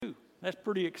That's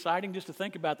pretty exciting just to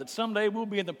think about, that someday we'll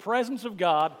be in the presence of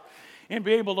God and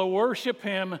be able to worship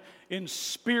Him in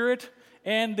spirit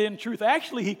and in truth.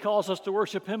 Actually, He calls us to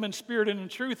worship Him in spirit and in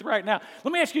truth right now.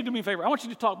 Let me ask you to do me a favor. I want you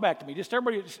to talk back to me. Just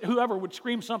everybody, whoever would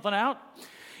scream something out.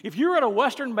 If you're at a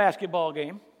Western basketball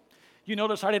game, you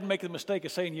notice I didn't make the mistake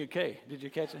of saying UK. Did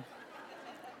you catch it?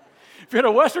 If you're at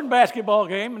a Western basketball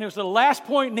game and it was the last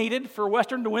point needed for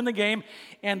Western to win the game,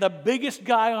 and the biggest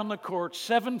guy on the court,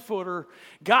 7-footer,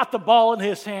 got the ball in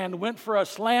his hand, went for a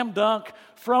slam dunk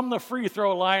from the free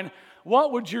throw line,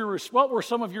 what were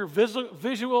some of your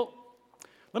visual?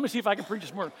 Let me see if I can preach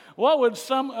this more. What would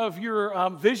some of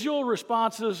your visual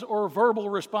responses or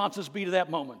verbal responses be to that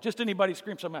moment? Just anybody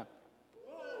scream something out.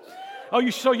 Oh,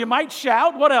 so you might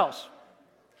shout. What else?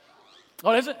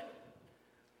 What is it?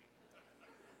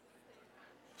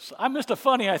 I missed a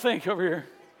funny, I think, over here.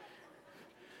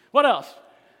 What else?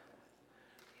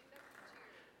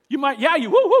 You might,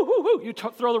 you woo, woo, woo, woo. You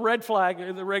throw the red flag,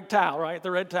 the red towel, right? The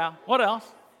red towel. What else?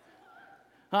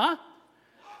 Huh?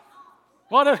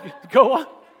 Go on.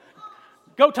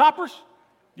 Go Toppers?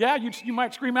 Yeah, you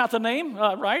might scream out the name,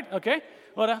 right? Okay.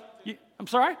 What? I'm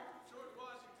sorry?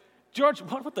 George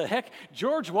Washington. What the heck?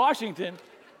 George Washington.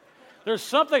 There's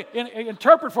something.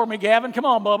 Interpret for me, Gavin. Come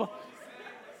on, Bubba.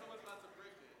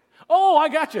 Oh, I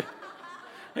got you.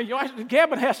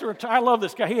 Gavin has to retire. I love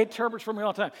this guy. He interprets for me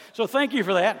all the time. So thank you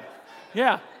for that.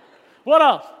 Yeah. What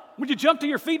else? Would you jump to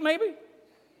your feet maybe?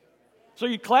 So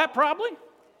you clap probably?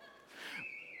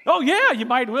 Oh, yeah, you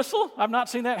might whistle. I've not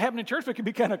seen that happen in church, but it could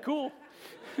be kind of cool.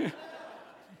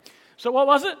 So what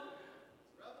was it?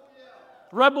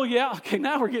 Rebel yell. Okay,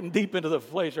 now we're getting deep into the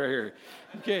place right here.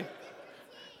 Okay.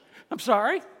 I'm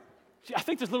sorry? I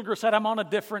think this little girl said, I'm on a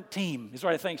different team, is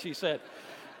what I think she said.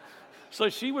 So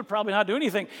she would probably not do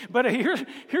anything. But here's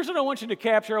what I want you to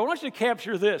capture. I want you to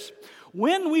capture this.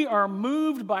 When we are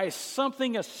moved by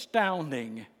something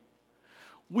astounding,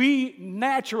 we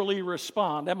naturally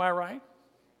respond. Am I right?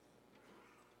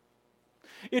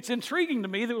 It's intriguing to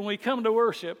me that when we come to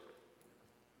worship,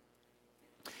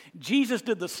 Jesus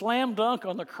did the slam dunk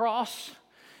on the cross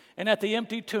and at the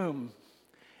empty tomb.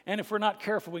 And if we're not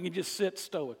careful, we can just sit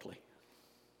stoically.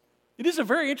 It is a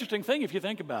very interesting thing if you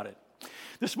think about it.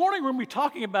 This morning we're going to be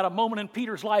talking about a moment in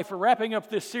Peter's life. We're wrapping up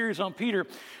this series on Peter.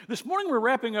 This morning we're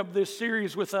wrapping up this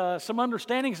series with some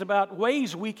understandings about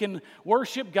ways we can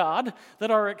worship God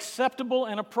that are acceptable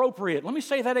and appropriate. Let me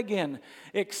say that again.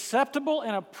 Acceptable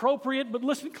and appropriate, but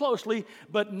listen closely,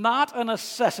 but not a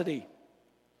necessity.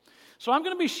 So I'm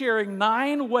going to be sharing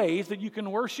 9 ways that you can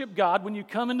worship God when you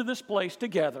come into this place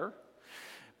together.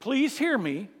 Please hear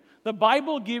me. The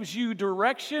Bible gives you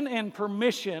direction and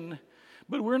permission,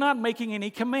 but we're not making any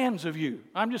commands of you.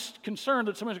 I'm just concerned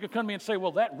that somebody's going to come to me and say,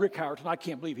 well, that Rick Howerton, I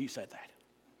can't believe he said that.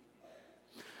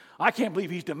 I can't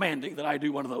believe he's demanding that I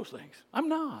do one of those things. I'm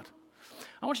not.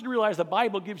 I want you to realize the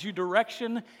Bible gives you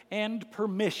direction and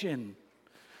permission.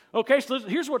 Okay, so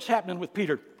here's what's happening with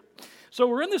Peter. So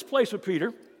we're in this place with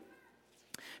Peter.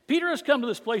 Peter has come to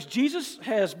this place. Jesus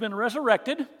has been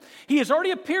resurrected. He has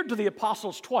already appeared to the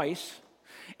apostles twice,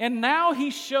 and now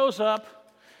he shows up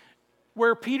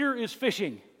where Peter is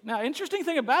fishing. Now, interesting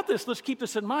thing about this, let's keep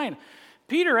this in mind.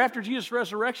 Peter, after Jesus'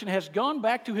 resurrection, has gone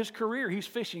back to his career. He's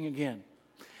fishing again.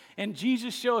 And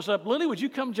Jesus shows up. Lily, would you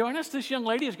come join us? This young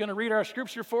lady is going to read our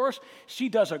scripture for us. She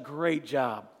does a great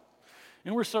job.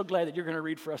 And we're so glad that you're going to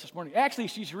read for us this morning. Actually,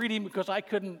 she's reading because I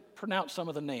couldn't pronounce some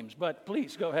of the names, but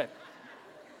please, go ahead.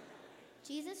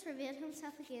 Jesus revealed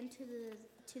himself again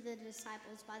to the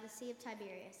disciples by the Sea of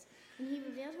Tiberias, and he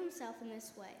revealed himself in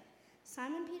this way.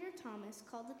 Simon Peter Thomas,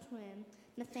 called the twin,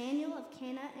 Nathanael of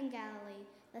Cana in Galilee,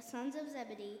 the sons of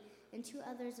Zebedee, and 2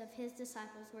 others of his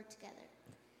disciples were together.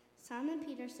 Simon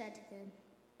Peter said to them,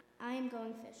 I am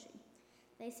going fishing.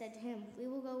 They said to him, we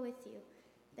will go with you.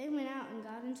 They went out and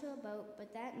got into a boat,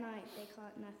 but that night they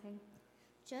caught nothing.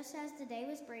 Just as the day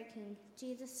was breaking,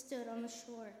 Jesus stood on the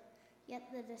shore. Yet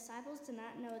the disciples did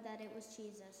not know that it was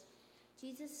Jesus.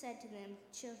 Jesus said to them,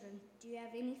 children, do you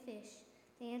have any fish?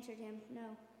 They answered him,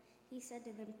 no. He said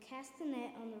to them, cast the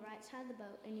net on the right side of the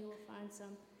boat, and you will find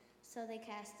some. So they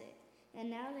cast it. And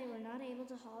now they were not able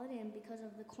to haul it in because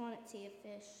of the quantity of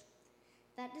fish.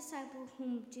 That disciple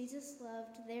whom Jesus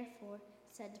loved, therefore,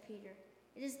 said to Peter,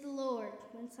 it is the Lord.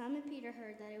 When Simon Peter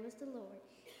heard that it was the Lord,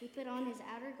 he put on his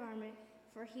outer garment,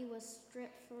 for he was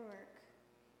stripped for work.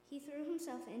 He threw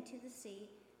himself into the sea.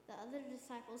 The other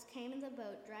disciples came in the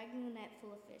boat, dragging the net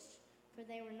full of fish, for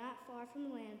they were not far from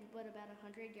the land, but about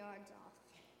 100 yards off.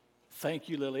 Thank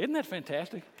you, Lily. Isn't that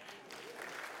fantastic?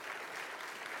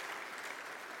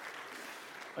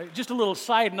 Just a little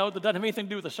side note that doesn't have anything to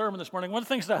do with the sermon this morning. One of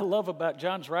the things that I love about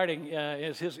John's writing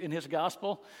in his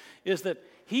gospel is that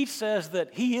he says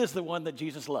that he is the one that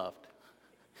Jesus loved.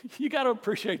 You got to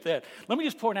appreciate that. Let me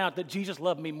just point out that Jesus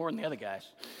loved me more than the other guys.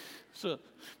 So,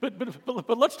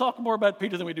 but let's talk more about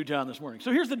Peter than we do John this morning.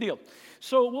 So here's the deal.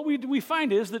 So what we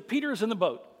find is that Peter is in the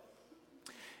boat.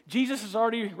 Jesus is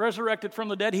already resurrected from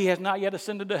the dead. He has not yet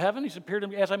ascended to heaven. He's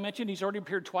appeared, as I mentioned, he's already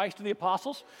appeared twice to the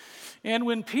apostles. And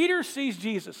when Peter sees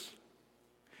Jesus,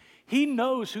 he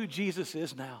knows who Jesus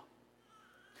is now.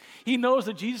 He knows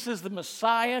that Jesus is the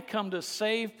Messiah come to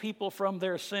save people from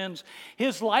their sins.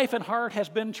 His life and heart has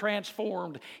been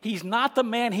transformed. He's not the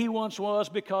man he once was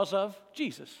because of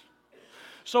Jesus.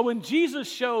 So when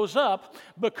Jesus shows up,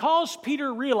 because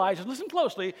Peter realizes, listen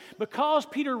closely, because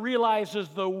Peter realizes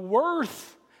the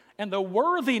worth and the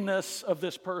worthiness of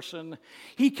this person,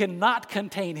 he cannot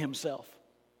contain himself.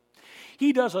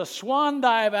 He does a swan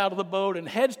dive out of the boat and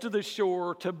heads to the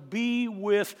shore to be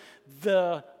with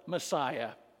the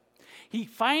Messiah. He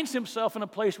finds himself in a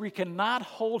place where he cannot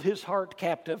hold his heart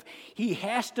captive. He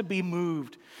has to be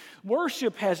moved.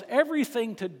 Worship has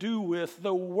everything to do with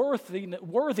the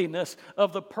worthiness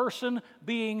of the person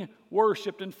being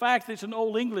worshiped. In fact, it's an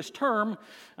old English term.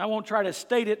 I won't try to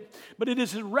state it, but it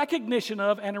is a recognition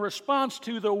of and a response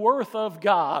to the worth of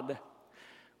God.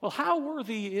 Well, how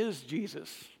worthy is Jesus?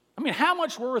 I mean, how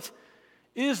much worth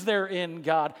is there in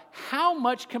God? How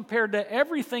much compared to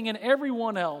everything and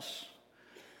everyone else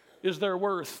is there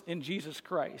worth in Jesus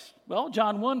Christ? Well,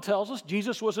 John 1 tells us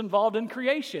Jesus was involved in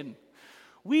creation.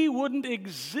 We wouldn't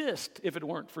exist if it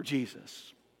weren't for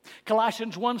Jesus.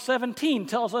 Colossians 1:17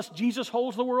 tells us Jesus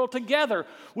holds the world together.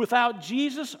 Without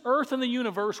Jesus, earth and the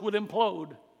universe would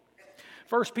implode.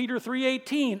 1 Peter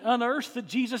 3:18 unearths that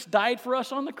Jesus died for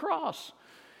us on the cross.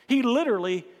 He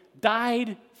literally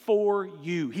died for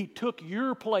you. He took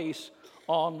your place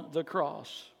on the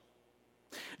cross.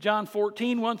 John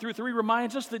 14:1-3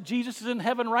 reminds us that Jesus is in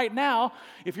heaven right now,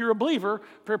 if you're a believer,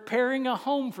 preparing a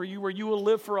home for you where you will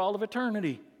live for all of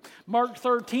eternity. Mark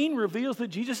 13 reveals that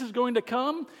Jesus is going to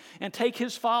come and take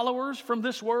his followers from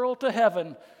this world to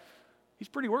heaven. He's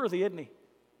pretty worthy, isn't he,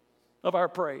 of our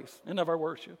praise and of our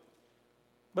worship.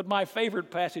 But my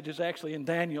favorite passage is actually in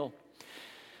Daniel.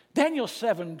 Daniel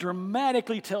 7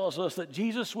 dramatically tells us that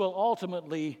Jesus will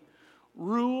ultimately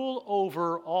rule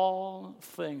over all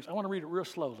things. I want to read it real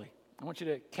slowly. I want you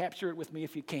to capture it with me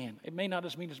if you can. It may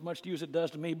not mean as much to you as it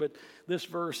does to me, but this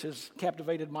verse has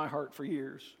captivated my heart for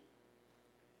years.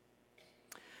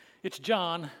 It's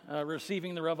John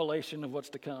receiving the revelation of what's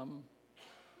to come.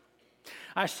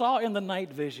 I saw in the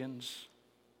night visions,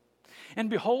 and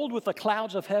behold, with the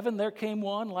clouds of heaven there came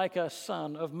one like a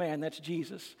son of man, that's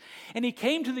Jesus. And he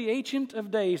came to the Ancient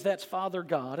of Days, that's Father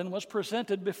God, and was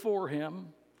presented before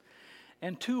him.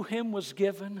 And to him was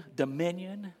given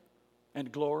dominion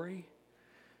and glory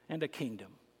and a kingdom,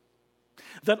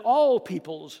 that all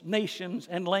peoples, nations,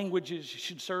 and languages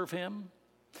should serve him.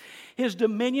 His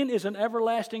dominion is an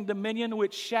everlasting dominion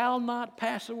which shall not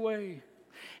pass away,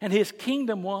 and his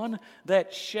kingdom one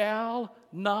that shall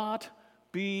not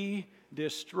be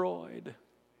destroyed.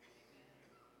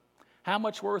 How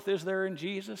much worth is there in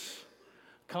Jesus?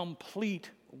 Complete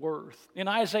worth. In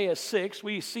Isaiah 6,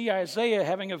 we see Isaiah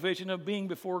having a vision of being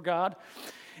before God.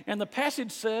 And the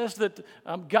passage says that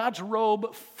God's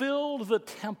robe filled the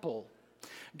temple.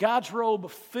 God's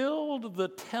robe filled the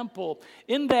temple.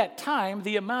 In that time,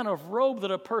 the amount of robe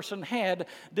that a person had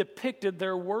depicted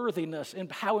their worthiness and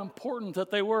how important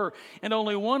that they were. And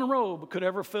only one robe could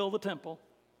ever fill the temple.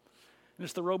 And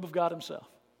it's the robe of God himself.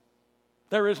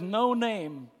 There is no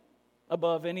name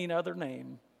above any other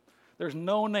name. There's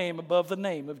no name above the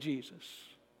name of Jesus.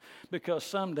 Because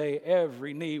someday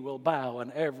every knee will bow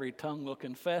and every tongue will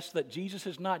confess that Jesus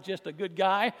is not just a good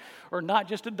guy or not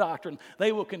just a doctrine.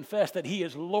 They will confess that he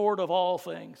is Lord of all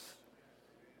things.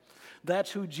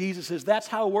 That's who Jesus is. That's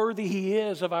how worthy he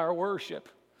is of our worship.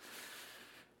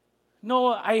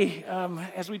 No,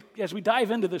 as we dive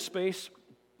into this space,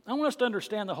 I want us to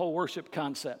understand the whole worship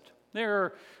concept. There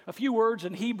are a few words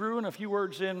in Hebrew and a few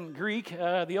words in Greek.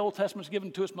 The Old Testament is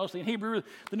given to us mostly in Hebrew,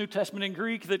 the New Testament in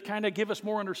Greek, that kind of give us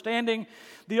more understanding.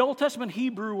 The Old Testament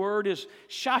Hebrew word is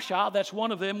shasha, that's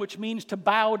one of them, which means to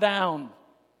bow down,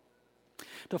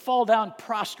 to fall down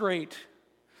prostrate.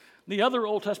 The other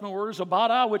Old Testament word is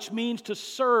abada, which means to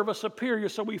serve a superior.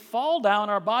 So we fall down,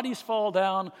 our bodies fall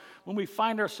down when we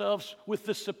find ourselves with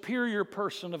the superior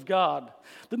person of God.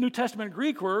 The New Testament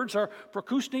Greek words are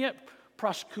proskeunia,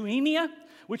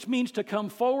 which means to come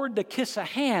forward to kiss a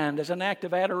hand as an act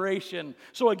of adoration.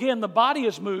 So again, the body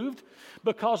is moved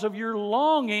because of your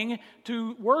longing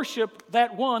to worship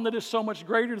that one that is so much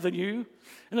greater than you.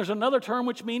 And there's another term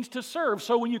which means to serve.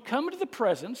 So when you come into the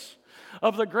presence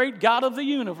of the great God of the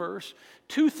universe,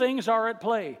 two things are at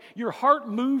play. Your heart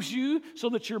moves you so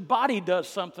that your body does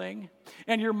something,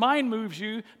 and your mind moves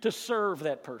you to serve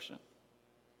that person.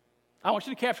 I want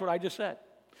you to capture what I just said.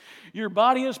 Your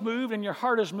body is moved and your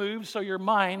heart is moved, so your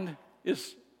mind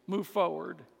is moved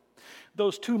forward.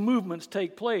 Those two movements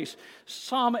take place.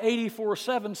 Psalm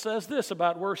 84:7 says this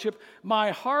about worship: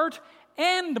 "My heart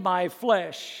and my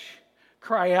flesh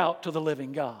cry out to the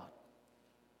living God."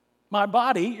 My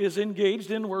body is engaged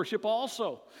in worship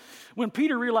also. When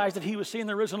Peter realized that he was seeing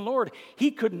the risen Lord,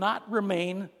 he could not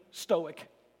remain stoic.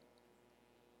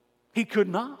 He could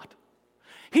not.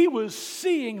 He was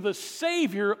seeing the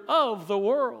Savior of the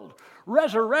world,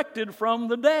 resurrected from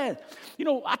the dead. You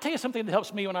know, I'll tell you something that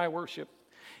helps me when I worship,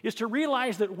 is to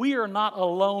realize that we are not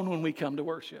alone when we come to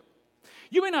worship.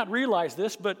 You may not realize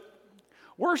this, but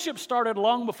worship started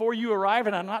long before you arrived,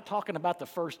 and I'm not talking about the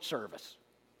first service.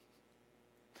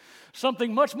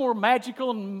 Something much more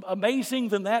magical and amazing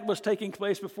than that was taking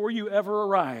place before you ever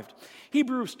arrived.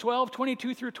 Hebrews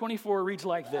 12:22 through 24 reads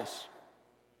like this: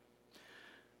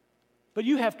 "But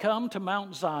you have come to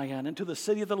Mount Zion and to the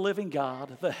city of the living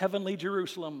God, the heavenly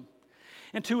Jerusalem,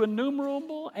 and to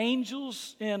innumerable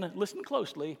angels in," listen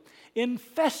closely, "in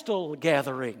festal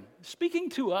gathering," speaking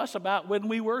to us about when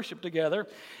we worship together,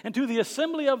 "and to the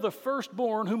assembly of the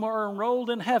firstborn whom are enrolled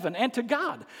in heaven, and to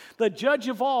God, the judge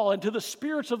of all, and to the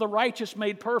spirits of the righteous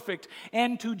made perfect,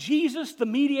 and to Jesus, the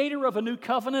mediator of a new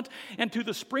covenant, and to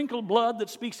the sprinkled blood that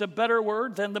speaks a better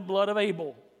word than the blood of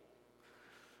Abel."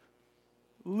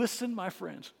 Listen, my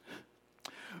friends,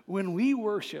 when we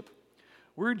worship,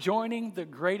 we're joining the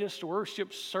greatest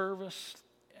worship service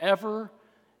ever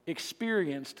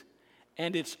experienced,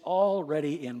 and it's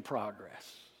already in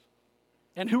progress.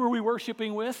 And who are we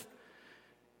worshiping with?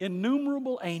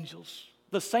 Innumerable angels,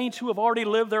 the saints who have already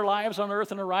lived their lives on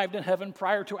earth and arrived in heaven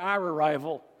prior to our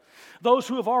arrival, those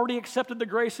who have already accepted the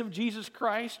grace of Jesus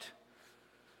Christ,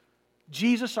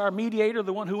 Jesus, our mediator,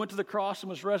 the one who went to the cross and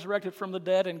was resurrected from the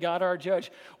dead, and God, our judge.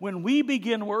 When we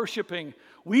begin worshiping,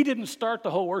 we didn't start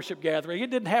the whole worship gathering. It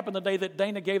didn't happen the day that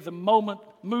Dana gave the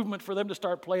movement for them to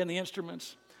start playing the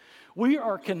instruments. We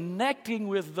are connecting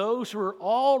with those who are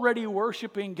already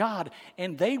worshiping God,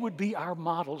 and they would be our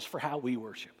models for how we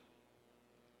worship.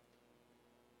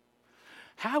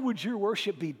 How would your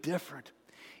worship be different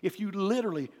if you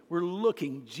literally were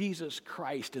looking Jesus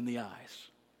Christ in the eyes?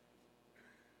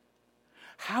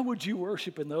 How would you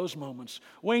worship in those moments?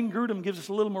 Wayne Grudem gives us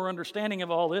a little more understanding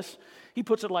of all this. He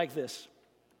puts it like this: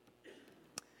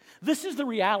 "This is the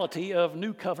reality of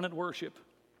New Covenant worship.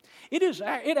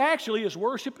 It actually is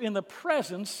worship in the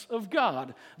presence of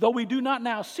God, though we do not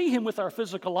now see Him with our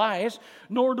physical eyes,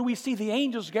 nor do we see the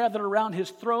angels gathered around His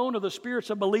throne or the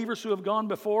spirits of believers who have gone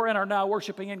before and are now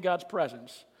worshiping in God's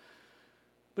presence.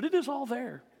 But it is all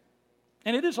there,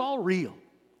 and it is all real.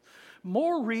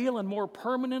 More real and more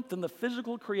permanent than the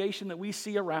physical creation that we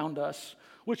see around us,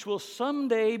 which will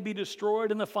someday be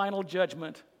destroyed in the final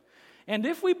judgment. And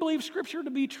if we believe Scripture to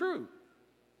be true,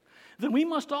 then we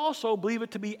must also believe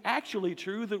it to be actually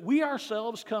true that we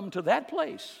ourselves come to that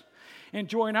place and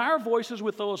join our voices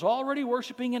with those already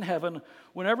worshiping in heaven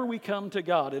whenever we come to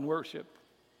God in worship."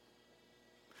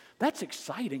 That's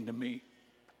exciting to me.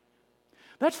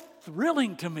 That's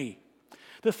thrilling to me.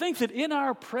 To think that in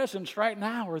our presence right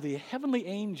now are the heavenly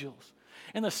angels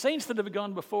and the saints that have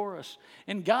gone before us,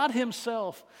 and God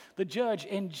Himself, the judge,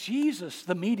 and Jesus,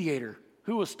 the mediator,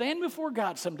 who will stand before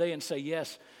God someday and say,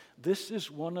 "Yes, this is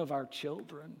one of our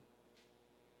children."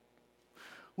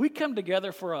 We come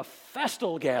together for a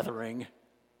festal gathering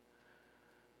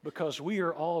because we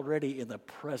are already in the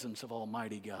presence of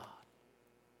Almighty God.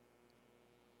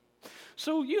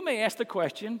 So you may ask the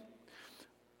question,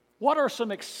 what are some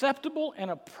acceptable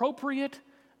and appropriate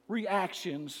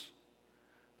reactions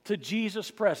to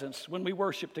Jesus' presence when we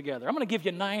worship together? I'm going to give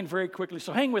you 9 very quickly,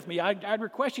 so hang with me. I'd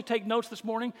request you take notes this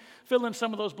morning, fill in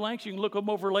some of those blanks. You can look them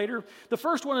over later. The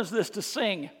first one is this: to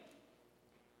sing.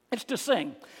 It's to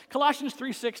sing. Colossians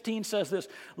 3:16 says this: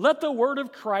 "Let the word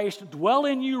of Christ dwell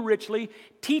in you richly,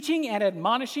 teaching and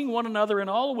admonishing one another in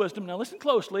all wisdom." Now listen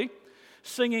closely.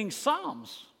 "Singing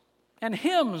psalms and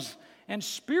hymns and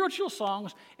spiritual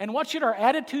songs." And what should our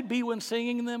attitude be when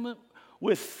singing them?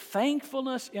 With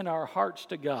thankfulness in our hearts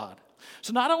to God.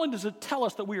 So not only does it tell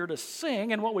us that we are to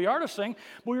sing and what we are to sing,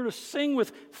 but we are to sing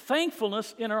with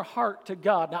thankfulness in our heart to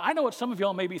God. Now I know what some of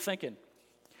y'all may be thinking.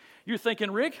 You're thinking,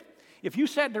 "Rick, if you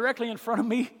sat directly in front of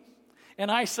me and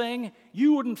I sing,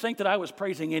 you wouldn't think that I was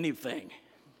praising anything.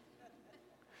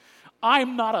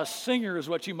 I'm not a singer, is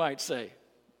what you might say.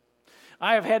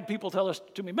 I have had people tell us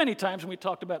to me many times when we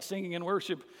talked about singing and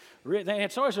worship, and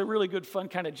it's always a really good, fun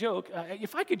kind of joke.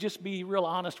 If I could just be real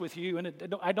honest with you, and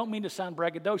I don't mean to sound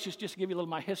braggadocious, just to give you a little of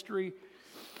my history.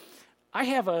 I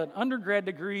have an undergrad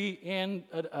degree and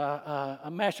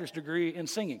a master's degree in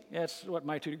singing. That's what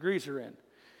my 2 degrees are in.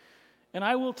 And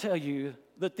I will tell you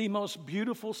that the most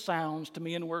beautiful sounds to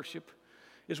me in worship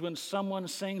is when someone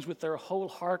sings with their whole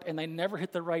heart and they never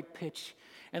hit the right pitch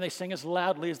and they sing as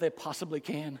loudly as they possibly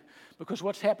can, because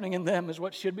what's happening in them is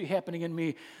what should be happening in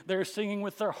me. They're singing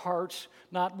with their hearts,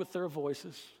 not with their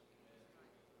voices.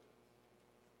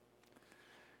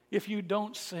 If you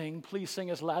don't sing, please sing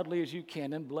as loudly as you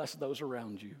can and bless those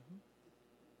around you.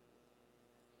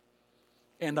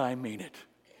 And I mean it.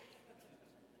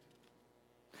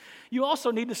 You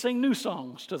also need to sing new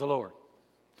songs to the Lord.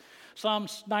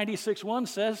 Psalms 96:1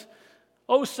 says,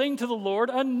 "Oh, sing to the Lord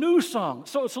a new song."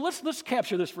 So let's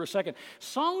capture this for a second.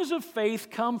 Songs of faith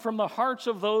come from the hearts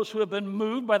of those who have been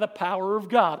moved by the power of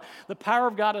God. The power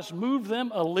of God has moved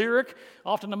them. A lyric,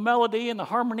 often a melody, and the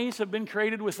harmonies have been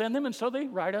created within them, and so they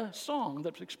write a song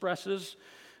that expresses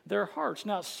their hearts.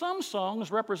 Now, some songs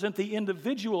represent the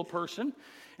individual person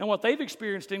and what they've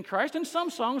experienced in Christ, and some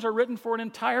songs are written for an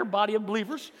entire body of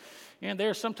believers. And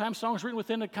there are sometimes songs written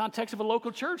within the context of a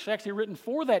local church, actually written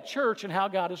for that church and how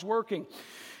God is working.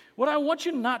 What I want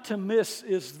you not to miss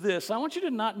is this. I want you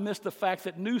to not miss the fact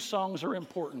that new songs are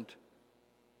important.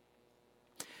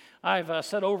 I've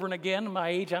said over and again, my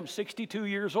age, I'm 62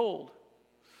 years old.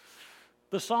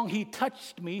 The song "He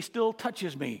Touched Me" still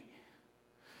touches me.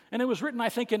 And it was written, I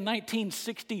think, in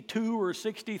 1962 or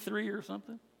 63 or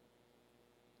something.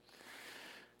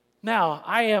 Now,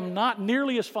 I am not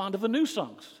nearly as fond of the new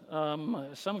songs.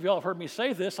 Some of y'all have heard me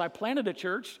say this. I planted a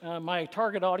church. My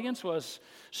target audience was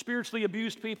spiritually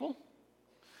abused people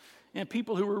and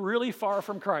people who were really far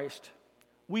from Christ.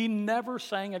 We never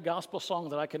sang a gospel song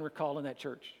that I can recall in that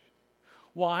church.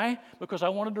 Why? Because I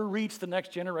wanted to reach the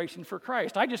next generation for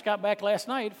Christ. I just got back last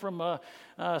night from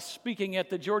speaking at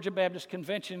the Georgia Baptist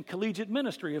Convention Collegiate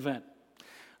Ministry event.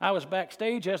 I was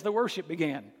backstage as the worship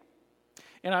began.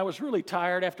 And I was really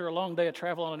tired after a long day of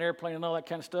travel on an airplane and all that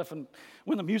kind of stuff. And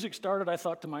when the music started, I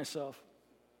thought to myself,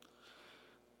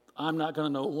 I'm not going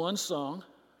to know one song.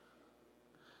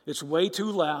 It's way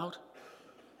too loud.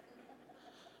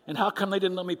 And how come they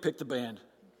didn't let me pick the band?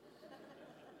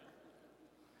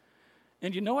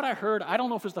 And you know what I heard? I don't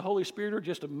know if it's the Holy Spirit or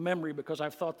just a memory, because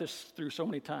I've thought this through so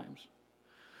many times.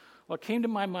 What came to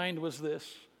my mind was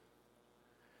this.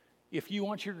 If you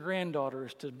want your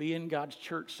granddaughters to be in God's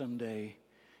church someday,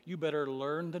 you better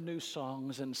learn the new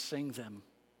songs and sing them.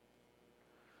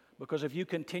 Because if you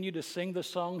continue to sing the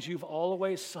songs you've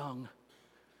always sung,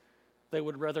 they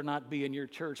would rather not be in your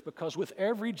church. Because with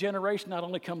every generation not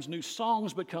only comes new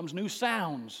songs, but comes new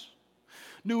sounds.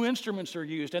 New instruments are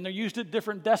used, and they're used at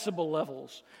different decibel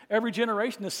levels. Every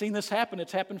generation has seen this happen.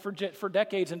 It's happened for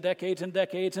decades and decades and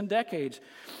decades and decades.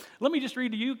 Let me just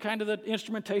read to you kind of the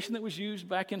instrumentation that was used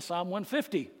back in Psalm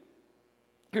 150.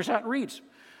 Here's how it reads.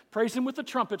 Praise him with the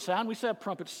trumpet sound. We say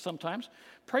trumpets sometimes.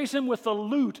 Praise him with the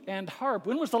lute and harp.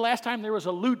 When was the last time there was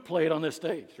a lute played on this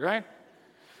stage, right?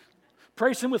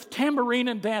 Praise him with tambourine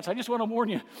and dance. I just want to warn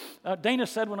you. Dana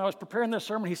said when I was preparing this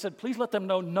sermon, he said, please let them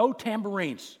know no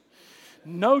tambourines.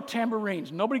 No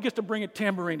tambourines. Nobody gets to bring a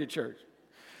tambourine to church.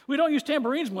 We don't use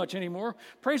tambourines much anymore.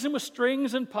 Praise him with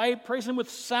strings and pipe. Praise him with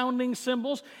sounding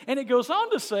cymbals. And it goes on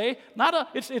to say,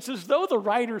 it's as though the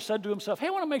writer said to himself, hey,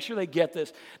 I want to make sure they get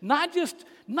this. Not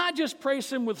just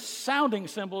praise him with sounding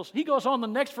cymbals. He goes on the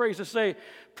next phrase to say,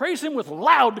 praise him with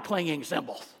loud clanging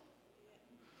cymbals.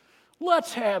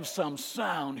 Let's have some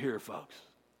sound here, folks.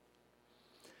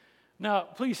 Now,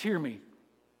 please hear me.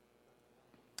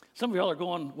 Some of y'all are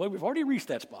going, well, we've already reached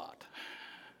that spot.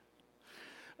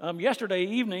 Yesterday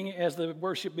evening, as the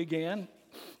worship began,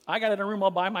 I got in a room all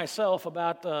by myself,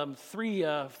 about three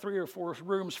or four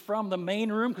rooms from the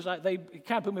main room, because they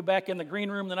kind of put me back in the green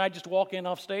room, then I just walk in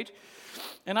off stage.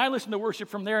 And I listened to worship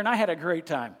from there, and I had a great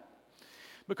time,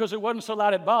 because it wasn't so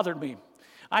loud it bothered me.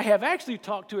 I have actually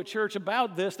talked to a church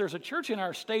about this. There's a church in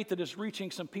our state that is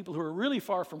reaching some people who are really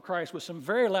far from Christ with some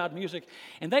very loud music,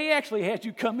 and they actually had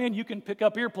you come in, you can pick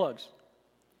up earplugs,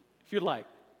 if you'd like.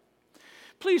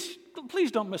 Please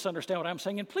don't misunderstand what I'm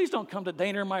saying, and please don't come to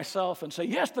Dana or myself and say,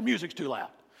 yes, the music's too loud.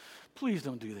 Please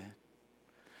don't do that.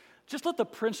 Just let the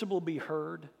principle be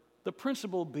heard, the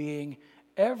principle being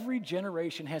every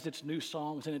generation has its new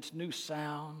songs and its new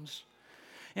sounds,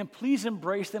 and please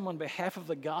embrace them on behalf of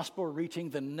the gospel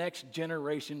reaching the next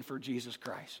generation for Jesus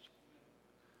Christ.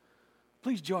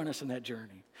 Please join us in that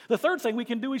journey. The third thing we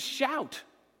can do is shout.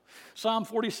 Psalm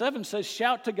 47 says,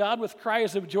 shout to God with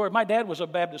cries of joy. My dad was a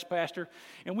Baptist pastor,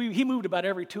 and he moved about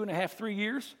every 2.5, 3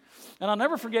 years. And I'll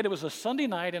never forget, it was a Sunday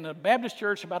night in a Baptist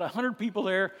church, about 100 people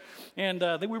there, and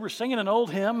we were singing an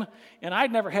old hymn, and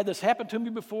I'd never had this happen to me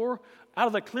before. Out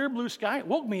of the clear blue sky, it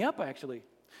woke me up, actually.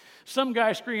 Some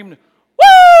guy screamed,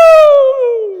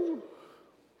 "Woo!"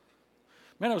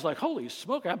 Man, I was like, holy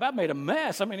smoke, I about made a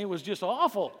mess. I mean, it was just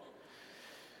awful.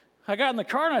 I got in the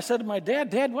car and I said to my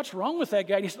dad, "Dad, what's wrong with that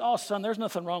guy?" And he said, "Oh, son, there's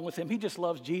nothing wrong with him. He just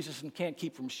loves Jesus and can't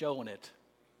keep from showing it."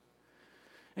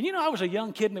 And I was a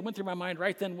young kid and it went through my mind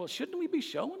right then, well, shouldn't we be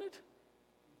showing it?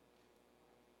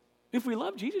 If we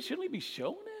love Jesus, shouldn't we be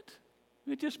showing it?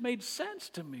 It just made sense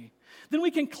to me. Then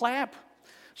we can clap.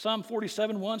 Psalm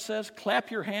 47:1 says, "Clap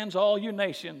your hands, all you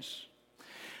nations."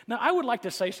 Now, I would like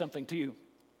to say something to you.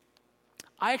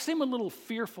 I actually am a little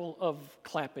fearful of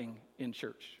clapping in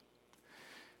church.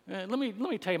 Let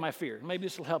me tell you my fear. Maybe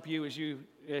this will help you as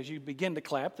you begin to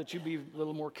clap, that you be a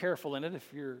little more careful in it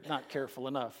if you're not careful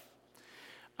enough.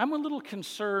 I'm a little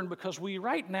concerned because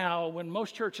right now, when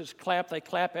most churches clap, they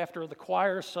clap after the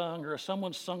choir sung or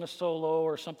someone sung a solo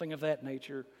or something of that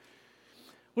nature.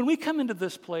 When we come into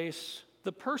this place,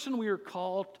 the person we are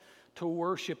called to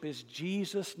worship is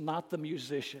Jesus, not the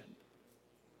musician.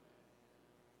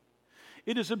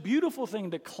 It is a beautiful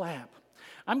thing to clap.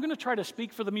 I'm going to try to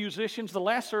speak for the musicians. The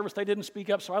last service, they didn't speak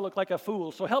up, so I look like a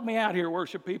fool. So help me out here,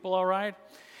 worship people, all right?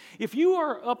 If you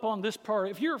are up on this part,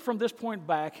 if you're from this point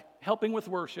back, helping with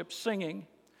worship, singing,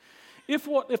 if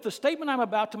the statement I'm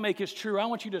about to make is true, I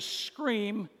want you to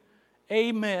scream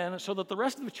amen so that the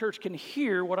rest of the church can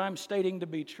hear what I'm stating to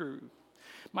be true.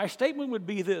 My statement would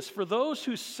be this: for those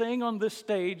who sing on this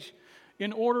stage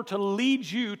in order to lead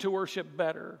you to worship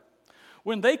better,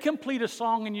 when they complete a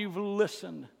song and you've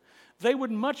listened, they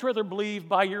would much rather believe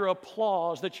by your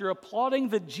applause that you're applauding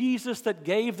the Jesus that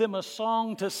gave them a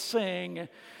song to sing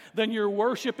than you're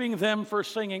worshiping them for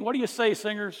singing. What do you say,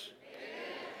 singers?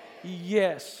 Amen.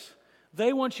 Yes.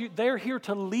 They're here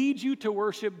to lead you to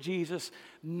worship Jesus,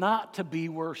 not to be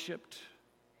worshiped.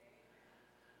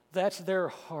 That's their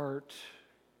heart.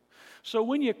 So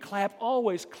when you clap,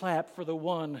 always clap for the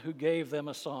one who gave them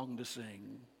a song to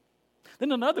sing.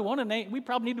 Then another one, and we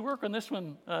probably need to work on this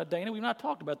one, Dana. We've not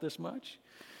talked about this much.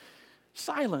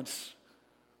 Silence.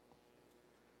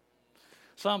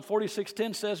 Psalm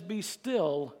 46:10 says, "Be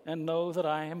still and know that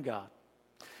I am God."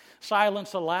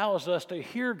 Silence allows us to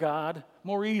hear God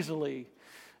more easily.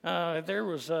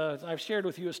 I've shared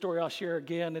with you a story I'll share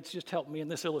again. It's just helped me in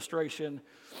this illustration.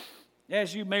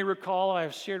 As you may recall,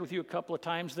 I've shared with you a couple of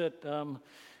times that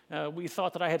we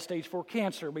thought that I had stage 4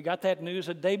 cancer. We got that news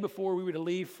a day before we were to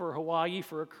leave for Hawaii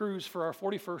for a cruise for our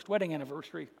 41st wedding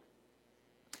anniversary.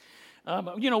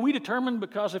 We determined,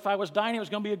 because if I was dying, it was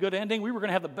going to be a good ending. We were going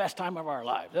to have the best time of our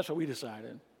lives. That's what we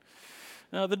decided.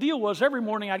 The deal was every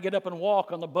morning I'd get up and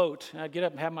walk on the boat. I'd get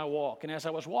up and have my walk. And as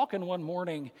I was walking one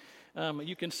morning,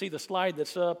 you can see the slide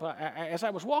that's up. As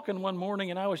I was walking one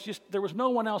morning, and there was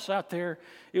no one else out there.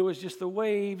 It was just the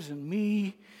waves and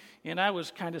me. And I was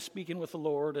kind of speaking with the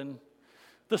Lord, and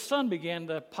the sun began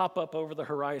to pop up over the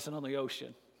horizon on the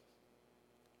ocean.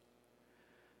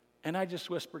 And I just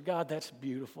whispered, "God, that's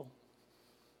beautiful."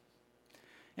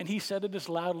 And he said it as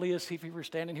loudly as if he were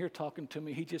standing here talking to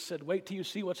me. He just said, "Wait till you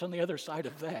see what's on the other side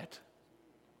of that."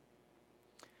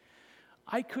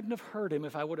 I couldn't have heard him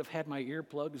if I would have had my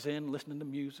earplugs in, listening to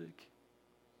music.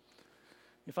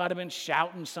 If I'd have been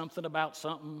shouting something about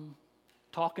something,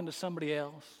 talking to somebody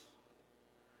else.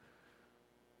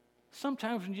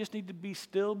 Sometimes we just need to be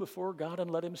still before God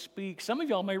and let him speak. Some of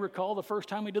y'all may recall the first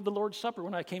time we did the Lord's Supper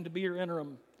when I came to be your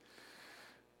interim.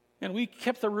 And we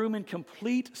kept the room in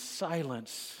complete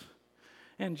silence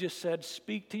and just said,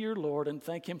 "Speak to your Lord and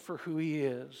thank him for who he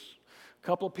is." A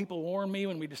couple of people warned me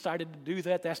when we decided to do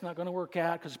that. That's not going to work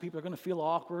out because people are going to feel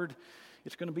awkward.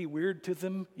 It's going to be weird to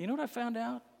them. You know what I found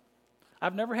out?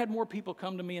 I've never had more people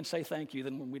come to me and say thank you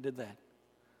than when we did that.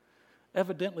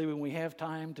 Evidently, when we have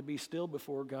time to be still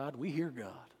before God, we hear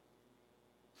God.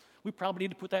 We probably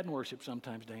need to put that in worship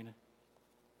sometimes, Dana.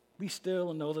 Be still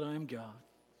and know that I am God.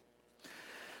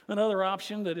 Another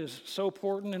option that is so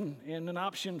important and an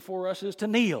option for us is to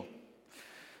kneel.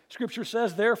 Scripture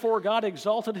says, "Therefore God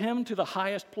exalted him to the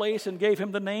highest place and gave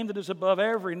him the name that is above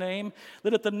every name,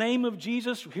 that at the name of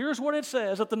Jesus," here's what it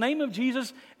says, "at the name of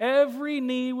Jesus, every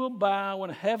knee will bow in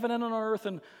heaven and on earth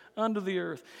and under the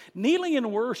earth." Kneeling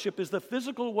in worship is the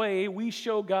physical way we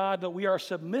show God that we are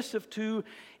submissive to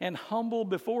and humble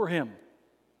before him.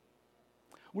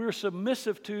 We're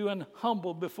submissive to and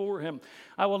humble before Him.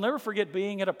 I will never forget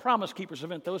being at a Promise Keepers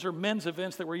event. Those are men's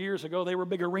events that were years ago. They were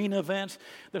big arena events.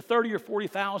 The 30 or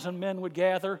 40,000 men would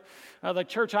gather. The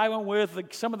church I went with,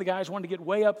 some of the guys wanted to get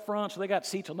way up front, so they got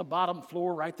seats on the bottom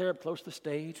floor right there up close to the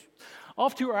stage.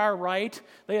 Off to our right,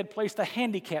 they had placed the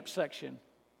handicap section.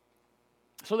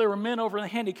 So there were men over in the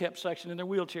handicap section in their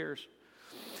wheelchairs.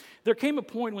 There came a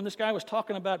point when this guy was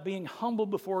talking about being humble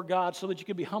before God so that you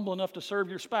could be humble enough to serve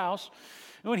your spouse.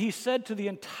 And when he said to the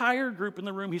entire group in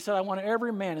the room, he said, I want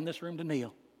every man in this room to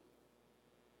kneel.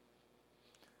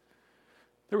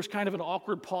 There was kind of an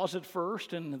awkward pause at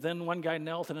first, and then one guy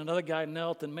knelt and another guy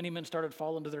knelt, and many men started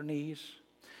falling to their knees.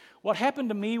 What happened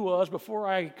to me was, before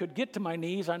I could get to my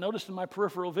knees, I noticed in my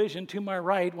peripheral vision to my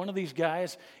right, one of these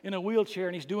guys in a wheelchair,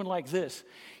 and he's doing like this.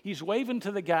 He's waving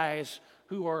to the guys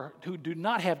who do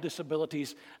not have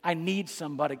disabilities. I need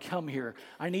somebody to come here.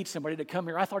 I need somebody to come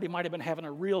here. I thought he might have been having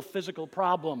a real physical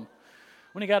problem.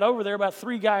 When he got over there, about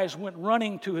 3 guys went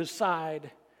running to his side.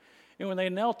 And when they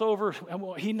knelt over,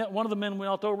 one of the men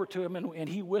knelt over to him, and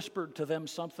he whispered to them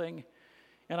something.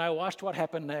 And I watched what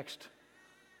happened next.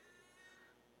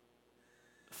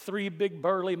 3 big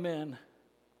burly men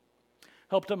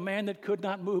helped a man that could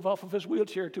not move off of his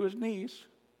wheelchair to his knees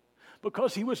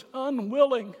because he was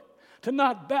unwilling to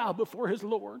not bow before his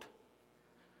Lord.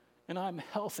 And I'm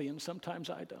healthy, and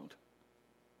sometimes I don't.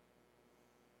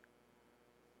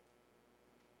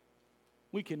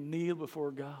 We can kneel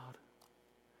before God.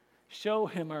 Show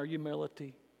Him our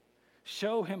humility.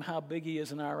 Show Him how big He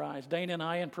is in our eyes. Dana and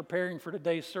I, in preparing for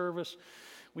today's service,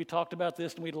 we talked about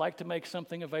this, and we'd like to make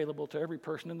something available to every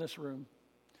person in this room.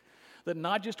 That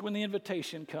not just when the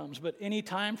invitation comes, but any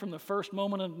time from the first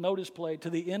moment of notice played to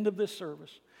the end of this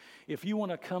service, if you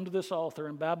want to come to this altar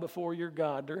and bow before your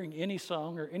God during any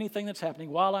song or anything that's happening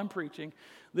while I'm preaching,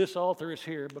 this altar is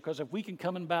here, because if we can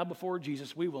come and bow before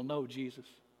Jesus, we will know Jesus.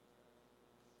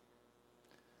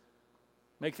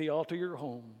 Make the altar your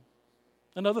home.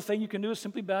 Another thing you can do is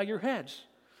simply bow your heads.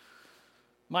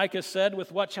 Micah said,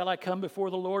 with what shall I come before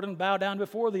the Lord and bow down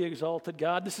before the exalted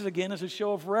God? This is again as a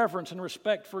show of reverence and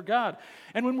respect for God.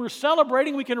 And when we're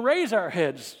celebrating, we can raise our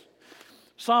heads.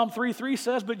 Psalm 3:3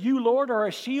 says, but you, Lord, are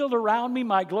a shield around me,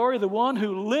 my glory, the one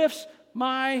who lifts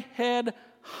my head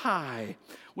high.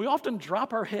 We often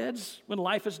drop our heads when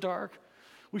life is dark.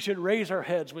 We should raise our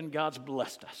heads when God's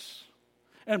blessed us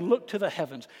and look to the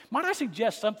heavens. Might I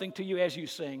suggest something to you as you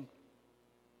sing?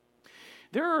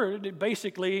 There are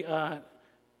basically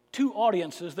 2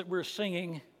 audiences that we're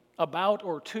singing about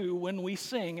or to when we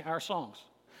sing our songs.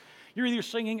 You're either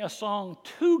singing a song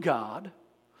to God,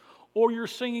 or you're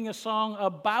singing a song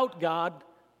about God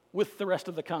with the rest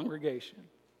of the congregation.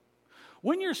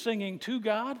 When you're singing to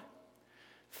God,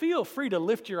 feel free to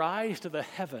lift your eyes to the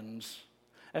heavens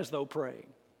as though praying.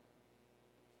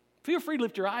 Feel free to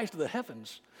lift your eyes to the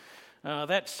heavens.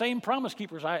 That same Promise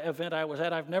Keepers event I was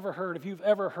at, I've never heard, if you've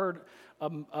ever heard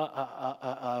an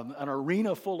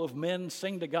arena full of men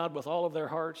sing to God with all of their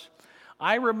hearts,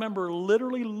 I remember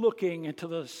literally looking into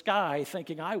the sky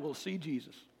thinking, I will see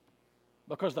Jesus.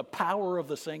 Because the power of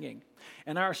the singing.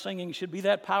 And our singing should be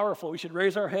that powerful. We should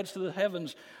raise our heads to the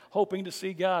heavens, hoping to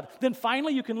see God. Then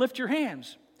finally, you can lift your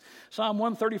hands. Psalm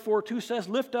 134:2 says,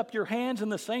 lift up your hands in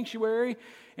the sanctuary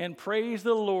and praise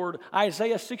the Lord.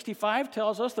 Isaiah 65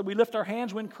 tells us that we lift our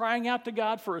hands when crying out to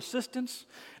God for assistance.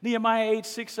 Nehemiah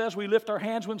 8:6 says we lift our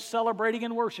hands when celebrating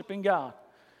and worshiping God.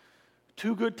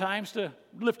 2 good times to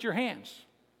lift your hands.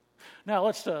 Now,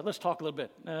 let's talk a little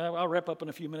bit. I'll wrap up in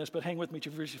a few minutes, but hang with me for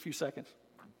just a few seconds.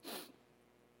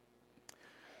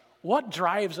 What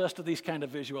drives us to these kind of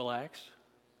visual acts?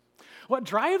 What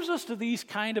drives us to these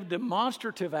kind of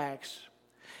demonstrative acts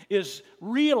is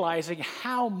realizing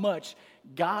how much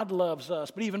God loves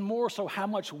us, but even more so how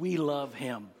much we love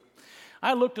Him.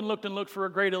 I looked and looked for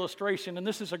a great illustration, and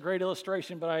this is a great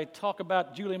illustration, but I talk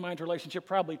about Julie and mine's relationship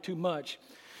probably too much.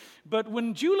 But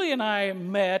when Julie and I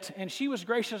met, and she was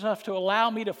gracious enough to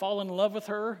allow me to fall in love with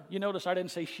her, you notice I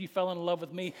didn't say she fell in love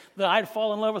with me, that I'd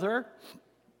fall in love with her.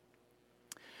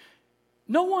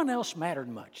 No one else mattered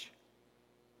much.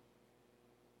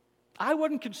 I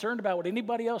wasn't concerned about what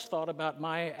anybody else thought about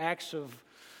my acts of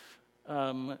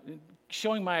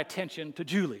showing my attention to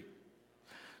Julie.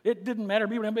 It didn't matter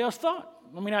to me what anybody else thought.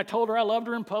 I mean, I told her I loved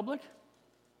her in public.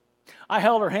 I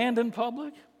held her hand in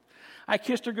public. I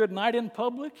kissed her goodnight in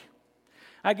public.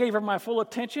 I gave her my full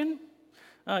attention,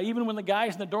 even when the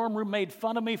guys in the dorm room made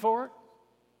fun of me for it.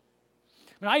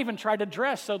 And I even tried to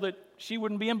dress so that she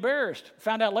wouldn't be embarrassed.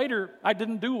 Found out later I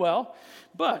didn't do well,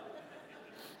 but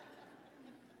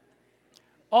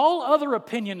all other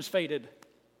opinions faded.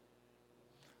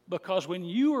 Because when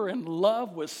you are in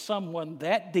love with someone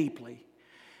that deeply,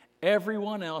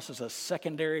 everyone else is a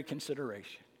secondary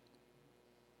consideration.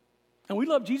 And we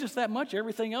love Jesus that much,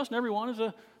 everything else and everyone is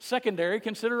a secondary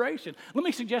consideration. Let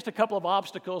me suggest a couple of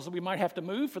obstacles that we might have to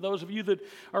move for those of you that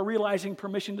are realizing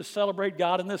permission to celebrate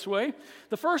God in this way.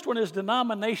 The first one is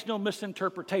denominational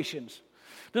misinterpretations.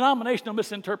 Denominational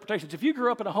misinterpretations. If you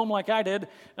grew up in a home like I did,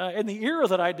 in the era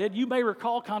that I did, you may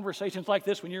recall conversations like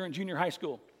this when you're in junior high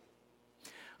school.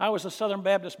 I was a Southern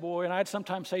Baptist boy, and I'd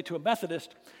sometimes say to a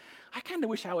Methodist, I kind of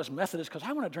wish I was Methodist because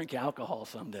I want to drink alcohol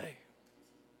someday.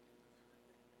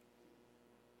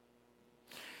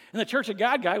 And the Church of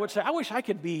God guy would say, I wish I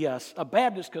could be a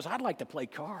Baptist because I'd like to play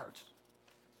cards.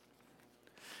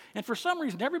 And for some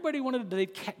reason, everybody wanted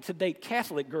to date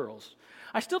Catholic girls.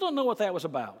 I still don't know what that was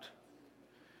about.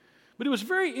 But it was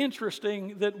very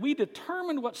interesting that we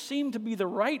determined what seemed to be the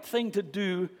right thing to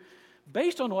do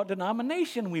based on what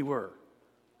denomination we were.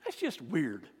 That's just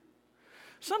weird.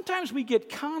 Sometimes we get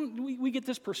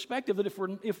this perspective that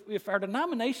if our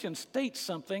denomination states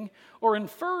something or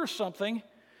infers something,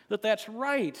 that's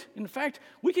right. In fact,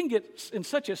 we can get in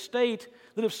such a state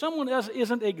that if someone else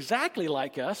isn't exactly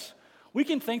like us, we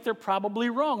can think they're probably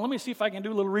wrong. Let me see if I can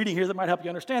do a little reading here that might help you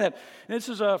understand that. And this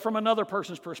is from another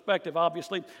person's perspective,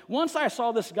 obviously. Once I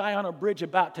saw this guy on a bridge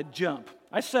about to jump.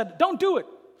 I said, don't do it.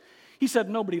 He said,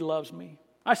 nobody loves me.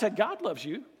 I said, God loves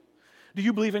you. Do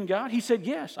you believe in God? He said,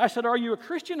 yes. I said, are you a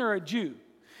Christian or a Jew?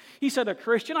 He said, a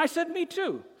Christian. I said, me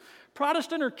too.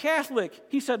 Protestant or Catholic?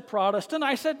 He said, Protestant.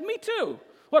 I said, me too.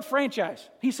 What franchise?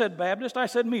 He said, Baptist. I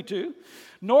said, me too.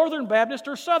 Northern Baptist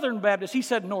or Southern Baptist? He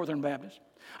said, Northern Baptist.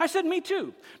 I said, me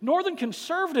too. Northern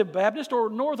Conservative Baptist or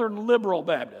Northern Liberal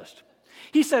Baptist?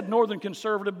 He said, Northern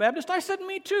Conservative Baptist. I said,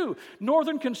 me too.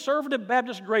 Northern Conservative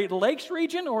Baptist Great Lakes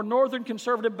region or Northern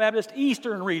Conservative Baptist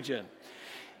Eastern region?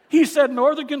 He said,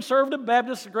 Northern Conservative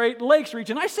Baptist Great Lakes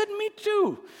region. I said, me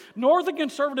too. Northern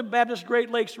Conservative Baptist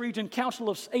Great Lakes region Council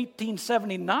of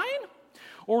 1879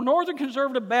 or Northern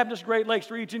Conservative Baptist Great Lakes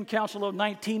region Council of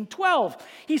 1912.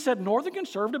 He said, Northern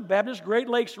Conservative Baptist Great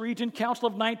Lakes region Council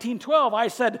of 1912. I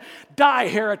said, die,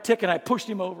 heretic, and I pushed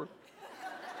him over.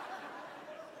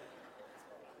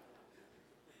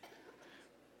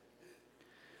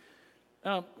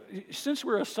 Since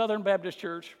we're a Southern Baptist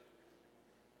church,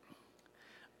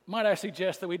 might I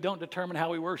suggest that we don't determine how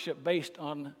we worship based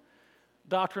on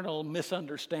doctrinal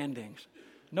misunderstandings.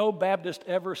 No Baptist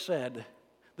ever said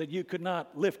that you could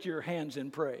not lift your hands in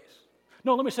praise.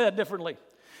 No, let me say that differently.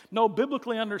 No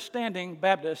biblically understanding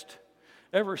Baptist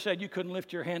ever said you couldn't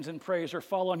lift your hands in praise or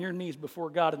fall on your knees before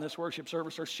God in this worship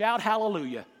service or shout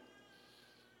hallelujah.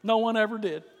 No one ever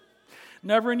did.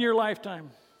 Never in your lifetime.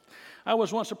 I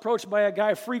was once approached by a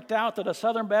guy freaked out that a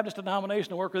Southern Baptist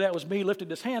denominational worker, that was me,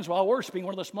 lifted his hands while worshiping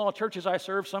one of the small churches I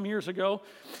served some years ago.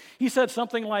 He said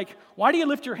something like, why do you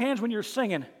lift your hands when you're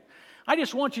singing? I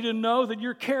just want you to know that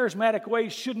your charismatic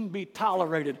ways shouldn't be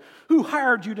tolerated. Who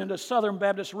hired you into Southern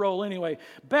Baptist role anyway?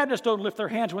 Baptists don't lift their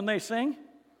hands when they sing.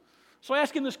 So I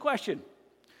asked him this question.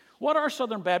 What are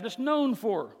Southern Baptists known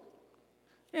for?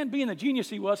 And being the genius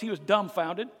he was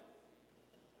dumbfounded.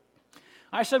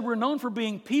 I said, we're known for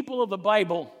being people of the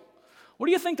Bible. What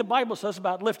do you think the Bible says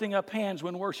about lifting up hands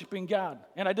when worshiping God?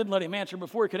 And I didn't let him answer.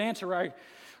 Before he could answer, I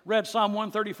read Psalm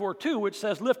 134:2, which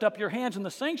says, lift up your hands in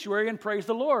the sanctuary and praise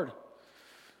the Lord.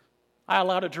 I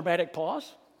allowed a dramatic pause.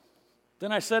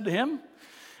 Then I said to him,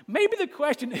 maybe the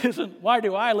question isn't, why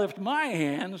do I lift my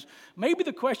hands? Maybe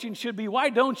the question should be, why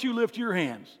don't you lift your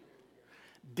hands?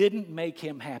 Didn't make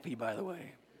him happy, by the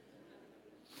way.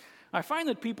 I find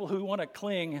that people who want to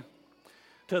cling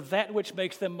to that which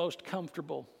makes them most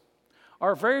comfortable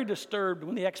are very disturbed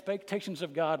when the expectations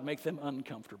of God make them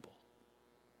uncomfortable.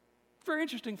 Very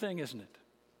interesting thing, isn't it?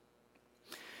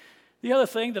 The other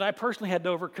thing that I personally had to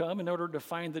overcome in order to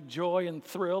find the joy and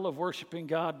thrill of worshiping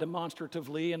God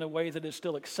demonstratively in a way that is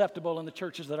still acceptable in the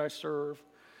churches that I serve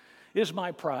is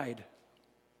my pride.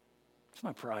 It's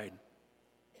my pride.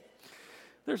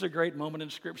 There's a great moment in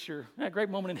Scripture, a great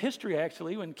moment in history,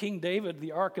 actually, when King David,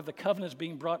 the Ark of the Covenant, is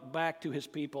being brought back to his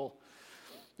people.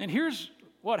 And here's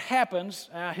what happens.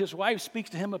 His wife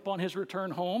speaks to him upon his return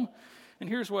home. And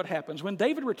here's what happens. When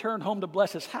David returned home to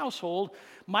bless his household,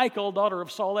 Michal, daughter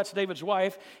of Saul, that's David's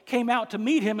wife, came out to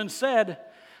meet him and said,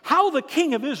 how the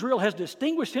king of Israel has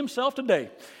distinguished himself today,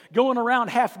 going around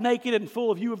half naked and full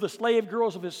of you of the slave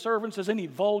girls of his servants as any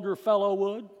vulgar fellow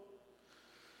would.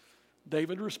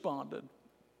 David responded,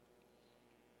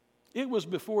 it was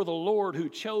before the Lord who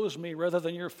chose me rather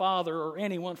than your father or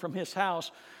anyone from his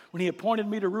house when he appointed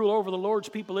me to rule over the Lord's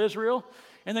people Israel.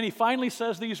 And then he finally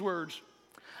says these words,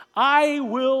 I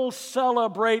will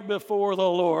celebrate before the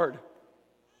Lord.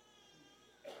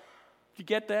 You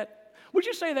get that? Would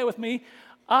you say that with me?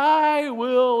 I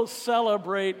will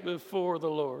celebrate before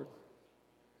the Lord.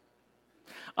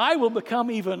 I will become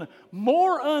even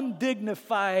more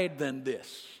undignified than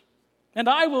this. And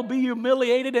I will be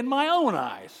humiliated in my own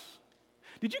eyes.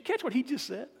 Did you catch what he just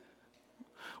said?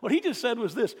 What he just said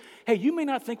was this: hey, you may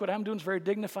not think what I'm doing is very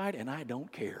dignified, and I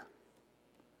don't care.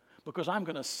 Because I'm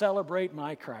going to celebrate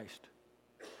my Christ.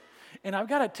 And I've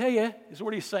got to tell you, is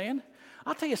what he's saying.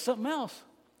 I'll tell you something else.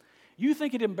 You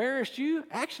think it embarrassed you?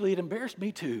 Actually, it embarrassed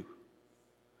me too.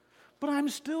 But I'm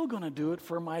still going to do it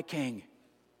for my King.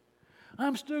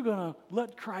 I'm still going to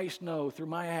let Christ know through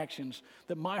my actions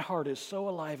that my heart is so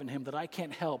alive in him that I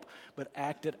can't help but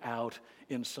act it out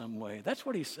in some way. That's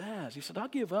what he says. He said, I'll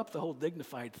give up the whole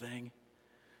dignified thing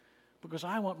because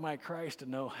I want my Christ to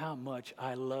know how much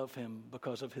I love him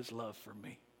because of his love for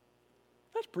me.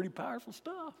 That's pretty powerful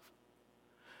stuff.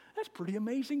 That's pretty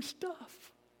amazing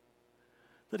stuff.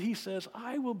 That he says,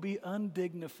 I will be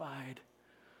undignified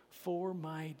for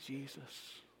my Jesus.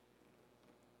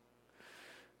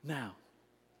 Now,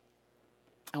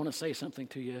 I want to say something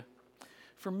to you.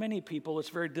 For many people, it's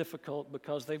very difficult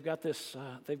because they've got this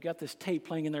tape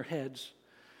playing in their heads.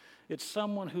 It's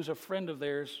someone who's a friend of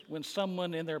theirs when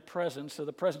someone in their presence, or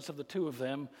the presence of the two of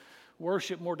them,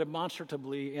 worship more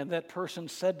demonstratively, and that person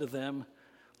said to them,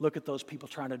 look at those people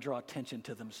trying to draw attention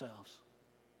to themselves.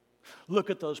 Look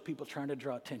at those people trying to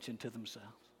draw attention to themselves.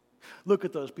 Look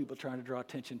at those people trying to draw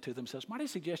attention to themselves. Might I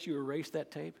suggest you erase that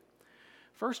tape?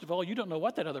 First of all, you don't know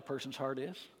what that other person's heart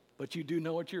is, but you do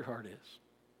know what your heart is.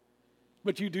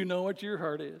 But you do know what your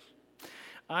heart is.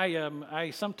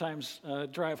 I sometimes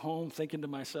drive home thinking to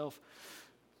myself,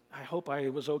 I hope I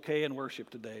was okay in worship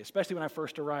today, especially when I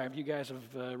first arrived. You guys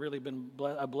have really been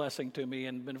a blessing to me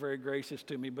and been very gracious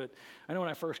to me, but I know when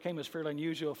I first came, it was fairly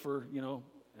unusual for,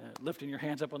 lifting your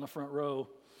hands up on the front row.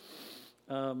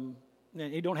 And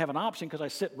you don't have an option because I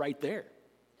sit right there.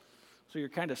 So you're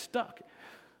kind of stuck.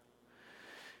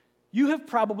 You have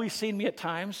probably seen me at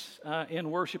times in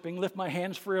worshiping lift my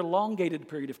hands for an elongated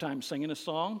period of time singing a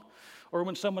song or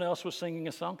when someone else was singing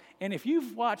a song. And if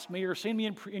you've watched me or seen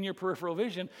me in your peripheral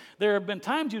vision, there have been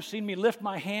times you've seen me lift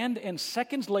my hand and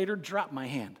seconds later drop my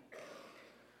hand.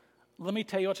 Let me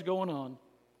tell you what's going on.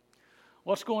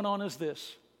 What's going on is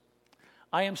this.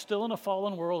 I am still in a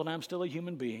fallen world and I'm still a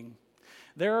human being.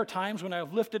 There are times when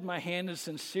I've lifted my hand as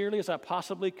sincerely as I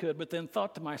possibly could, but then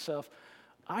thought to myself,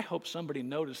 I hope somebody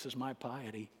notices my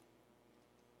piety.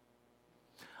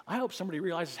 I hope somebody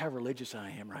realizes how religious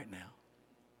I am right now.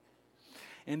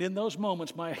 And in those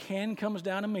moments, my hand comes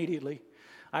down immediately.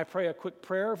 I pray a quick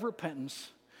prayer of repentance,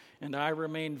 and I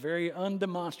remain very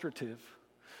undemonstrative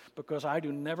because I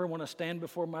do never want to stand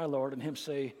before my Lord and him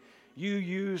say, you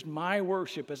used my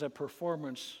worship as a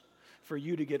performance for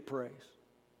you to get praise.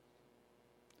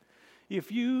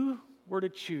 If you were to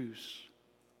choose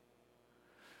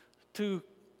to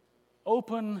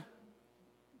open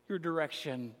your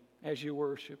direction as you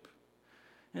worship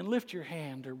and lift your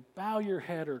hand or bow your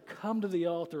head or come to the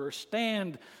altar or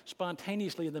stand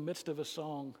spontaneously in the midst of a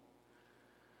song,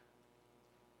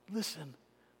 listen,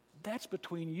 that's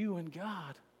between you and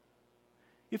God.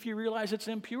 If you realize it's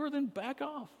impure, then back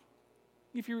off.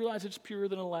 If you realize it's pure,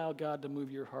 then allow God to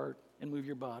move your heart and move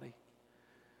your body.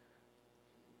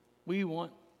 We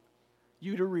want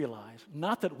you to realize,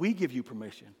 not that we give you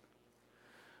permission,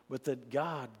 but that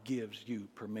God gives you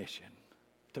permission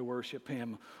to worship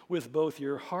him with both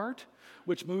your heart,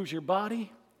 which moves your body,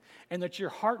 and that your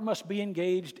heart must be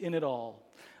engaged in it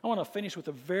all. I want to finish with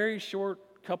a very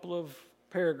short couple of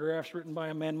paragraphs written by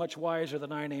a man much wiser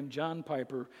than I named John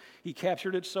Piper. He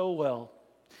captured it so well.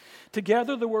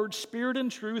 Together, the words spirit and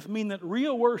truth mean that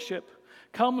real worship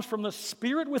comes from the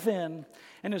spirit within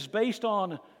and is based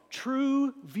on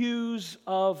true views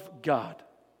of God.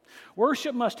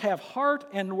 Worship must have heart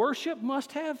and worship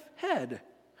must have head.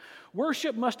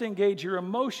 Worship must engage your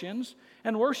emotions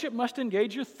and worship must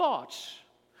engage your thoughts.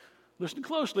 Listen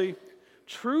closely.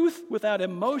 Truth without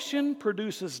emotion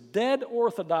produces dead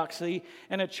orthodoxy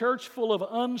and a church full of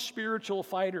unspiritual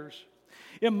fighters.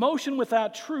 Emotion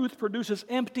without truth produces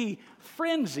empty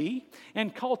frenzy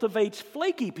and cultivates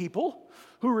flaky people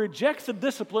who reject the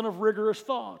discipline of rigorous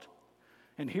thought.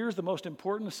 And here's the most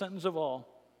important sentence of all.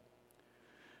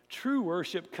 True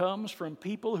worship comes from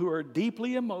people who are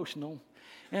deeply emotional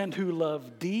and who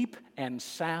love deep and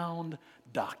sound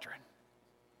doctrine.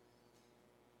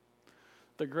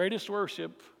 The greatest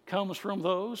worship comes from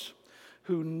those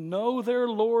who know their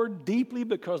Lord deeply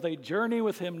because they journey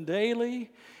with Him daily,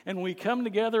 and we come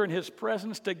together in His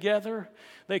presence together.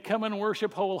 They come and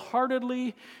worship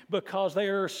wholeheartedly because they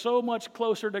are so much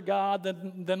closer to God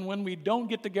than when we don't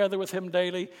get together with Him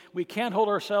daily. We can't hold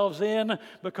ourselves in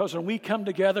because when we come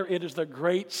together, it is the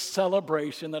great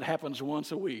celebration that happens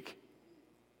once a week.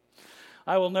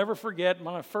 I will never forget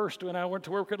when I went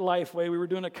to work at Lifeway, we were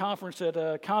doing a conference at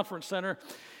a conference center,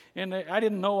 and I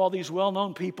didn't know all these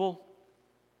well-known people.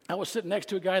 I was sitting next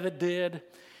to a guy that did,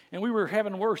 and we were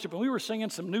having worship, and we were singing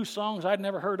some new songs. I'd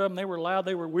never heard of them. They were loud,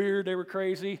 they were weird, they were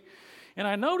crazy. And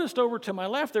I noticed over to my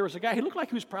left, there was a guy, he looked like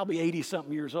he was probably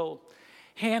 80-something years old.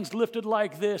 Hands lifted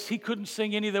like this. He couldn't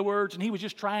sing any of the words, and he was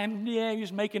just trying, he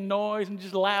was making noise, and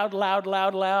just loud.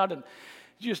 And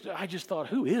I just thought,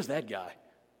 who is that guy?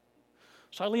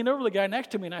 So I leaned over to the guy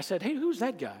next to me, and I said, hey, who's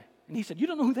that guy? And he said, you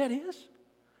don't know who that is?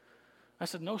 I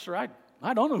said, no, sir,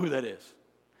 I don't know who that is.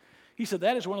 He said,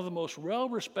 that is one of the most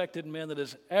well-respected men that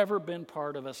has ever been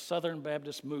part of a Southern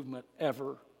Baptist movement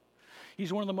ever.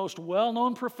 He's one of the most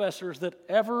well-known professors that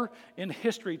ever in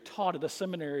history taught at a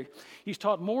seminary. He's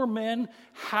taught more men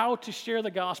how to share the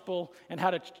gospel and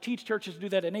how to teach churches to do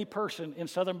that than any person in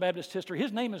Southern Baptist history.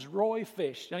 His name is Roy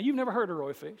Fish. Now, you've never heard of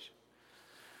Roy Fish.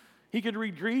 He could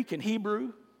read Greek and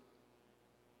Hebrew.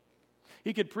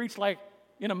 He could preach like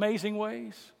in amazing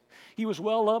ways. He was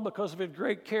well loved because of his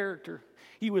great character.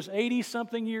 He was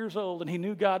 80-something years old, and he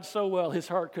knew God so well, his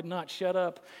heart could not shut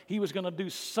up. He was going to do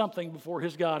something before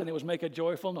his God, and it was make a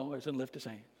joyful noise and lift his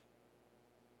hands.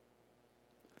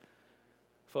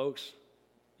 Folks,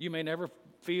 you may never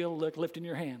feel like lifting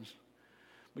your hands,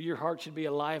 but your heart should be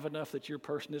alive enough that your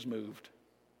person is moved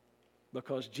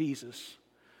because Jesus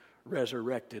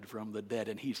resurrected from the dead,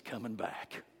 and He's coming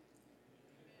back.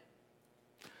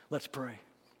 Let's pray.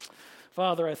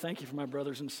 Father, I thank You for my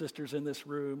brothers and sisters in this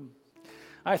room.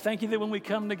 I thank You that when we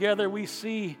come together, we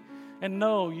see and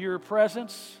know Your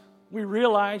presence. We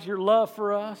realize Your love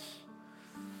for us.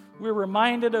 We're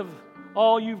reminded of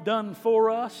all You've done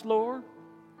for us, Lord.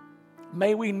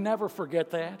 May we never forget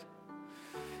that.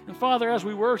 And Father, as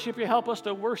we worship You, help us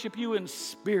to worship You in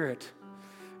spirit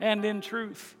and in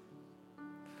truth.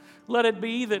 Let it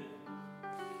be that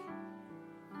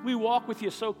we walk with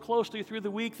You so closely through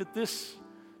the week that this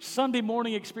Sunday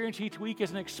morning experience each week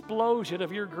is an explosion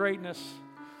of Your greatness,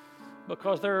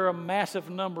 because there are a massive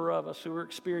number of us who are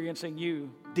experiencing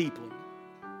You deeply.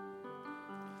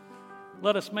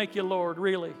 Let us make You Lord,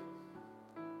 really.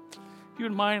 If you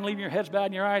wouldn't mind leaving your heads bowed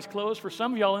and your eyes closed, for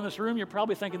some of y'all in this room, you're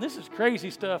probably thinking, this is crazy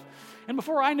stuff. And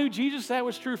before I knew Jesus, that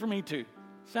was true for me too.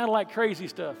 Sounded like crazy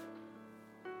stuff.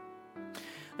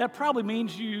 That probably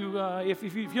means if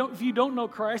you don't know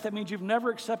Christ, that means you've never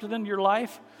accepted into your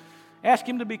life. Ask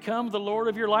Him to become the Lord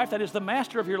of your life, that is the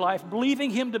master of your life, believing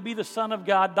Him to be the Son of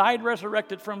God, died,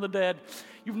 resurrected from the dead.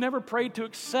 You've never prayed to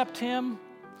accept Him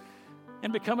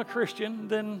and become a Christian,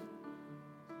 then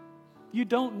you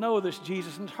don't know this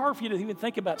Jesus. And it's hard for you to even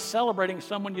think about celebrating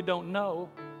someone you don't know.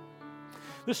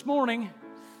 This morning,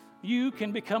 you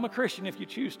can become a Christian if you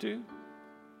choose to.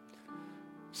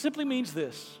 Simply means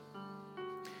this.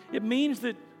 It means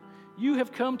that you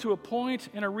have come to a point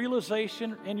in a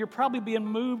realization, and you're probably being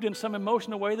moved in some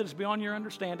emotional way that is beyond your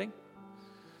understanding.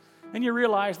 And you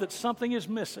realize that something is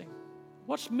missing.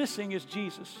 What's missing is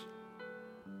Jesus.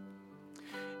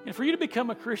 And for you to become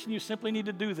a Christian, you simply need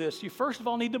to do this. You first of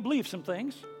all need to believe some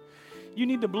things. You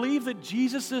need to believe that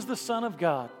Jesus is the Son of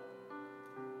God.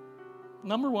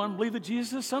 Number one, believe that Jesus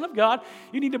is the Son of God.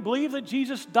 You need to believe that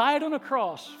Jesus died on a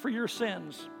cross for your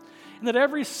sins, and that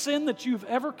every sin that you've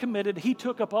ever committed, He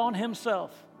took upon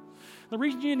Himself. The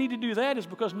reason you need to do that is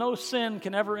because no sin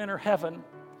can ever enter heaven.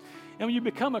 And when you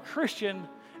become a Christian,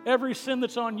 every sin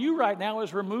that's on you right now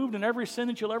is removed, and every sin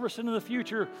that you'll ever sin in the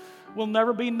future will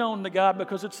never be known to God,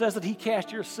 because it says that He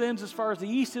cast your sins as far as the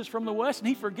east is from the west, and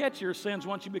He forgets your sins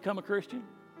once you become a Christian.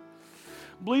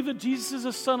 Believe that Jesus is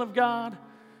the Son of God,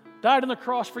 died on the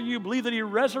cross for you. Believe that He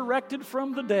resurrected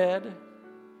from the dead.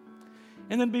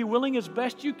 And then be willing as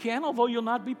best you can, although you'll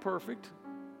not be perfect,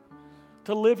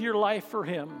 to live your life for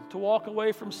Him, to walk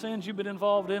away from sins you've been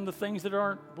involved in, the things that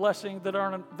aren't blessing,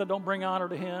 that don't bring honor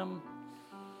to Him.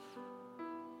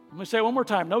 Let me say it one more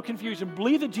time, no confusion.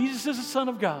 Believe that Jesus is the Son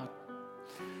of God.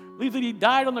 Believe that He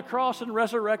died on the cross and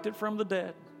resurrected from the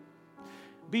dead.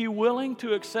 Be willing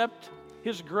to accept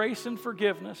His grace and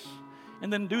forgiveness,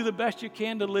 and then do the best you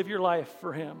can to live your life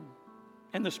for Him.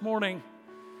 And this morning,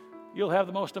 you'll have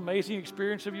the most amazing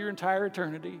experience of your entire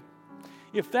eternity.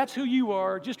 If that's who you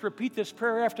are, just repeat this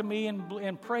prayer after me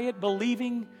and pray it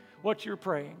believing what you're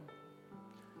praying.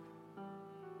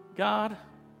 God,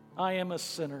 I am a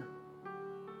sinner.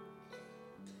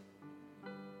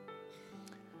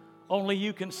 Only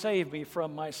you can save me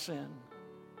from my sin.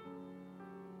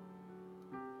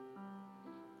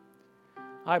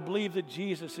 I believe that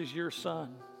Jesus is your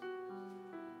Son.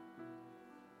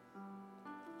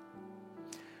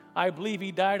 I believe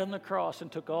He died on the cross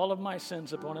and took all of my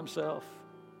sins upon Himself.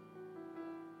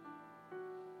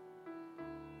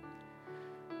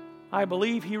 I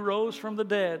believe He rose from the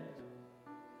dead.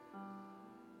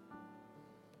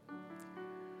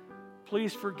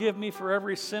 Please forgive me for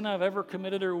every sin I've ever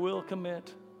committed or will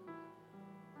commit.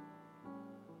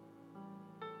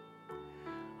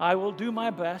 I will do my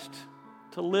best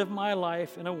to live my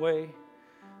life in a way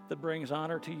that brings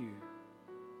honor to you.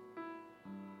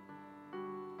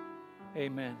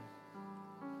 Amen.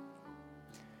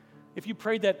 If you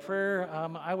prayed that prayer,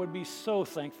 I would be so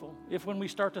thankful if when we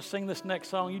start to sing this next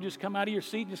song, you just come out of your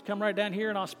seat, just come right down here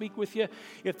and I'll speak with you.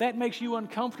 If that makes you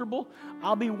uncomfortable,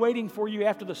 I'll be waiting for you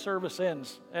after the service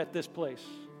ends at this place.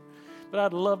 But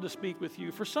I'd love to speak with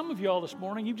you. For some of you all this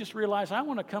morning, you just realized I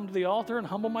want to come to the altar and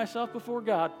humble myself before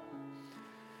God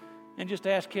and just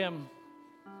ask Him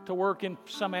to work in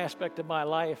some aspect of my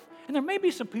life. And there may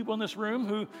be some people in this room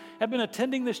who have been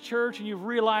attending this church and you've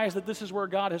realized that this is where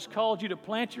God has called you to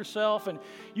plant yourself and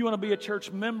you want to be a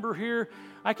church member here.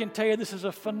 I can tell you this is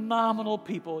a phenomenal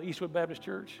people, Eastwood Baptist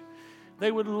Church.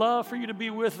 They would love for you to be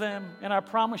with them, and I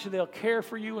promise you they'll care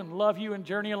for you and love you and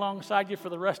journey alongside you for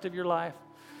the rest of your life.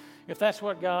 If that's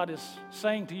what God is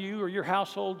saying to you or your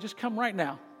household, just come right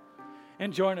now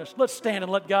and join us. Let's stand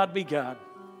and let God be God.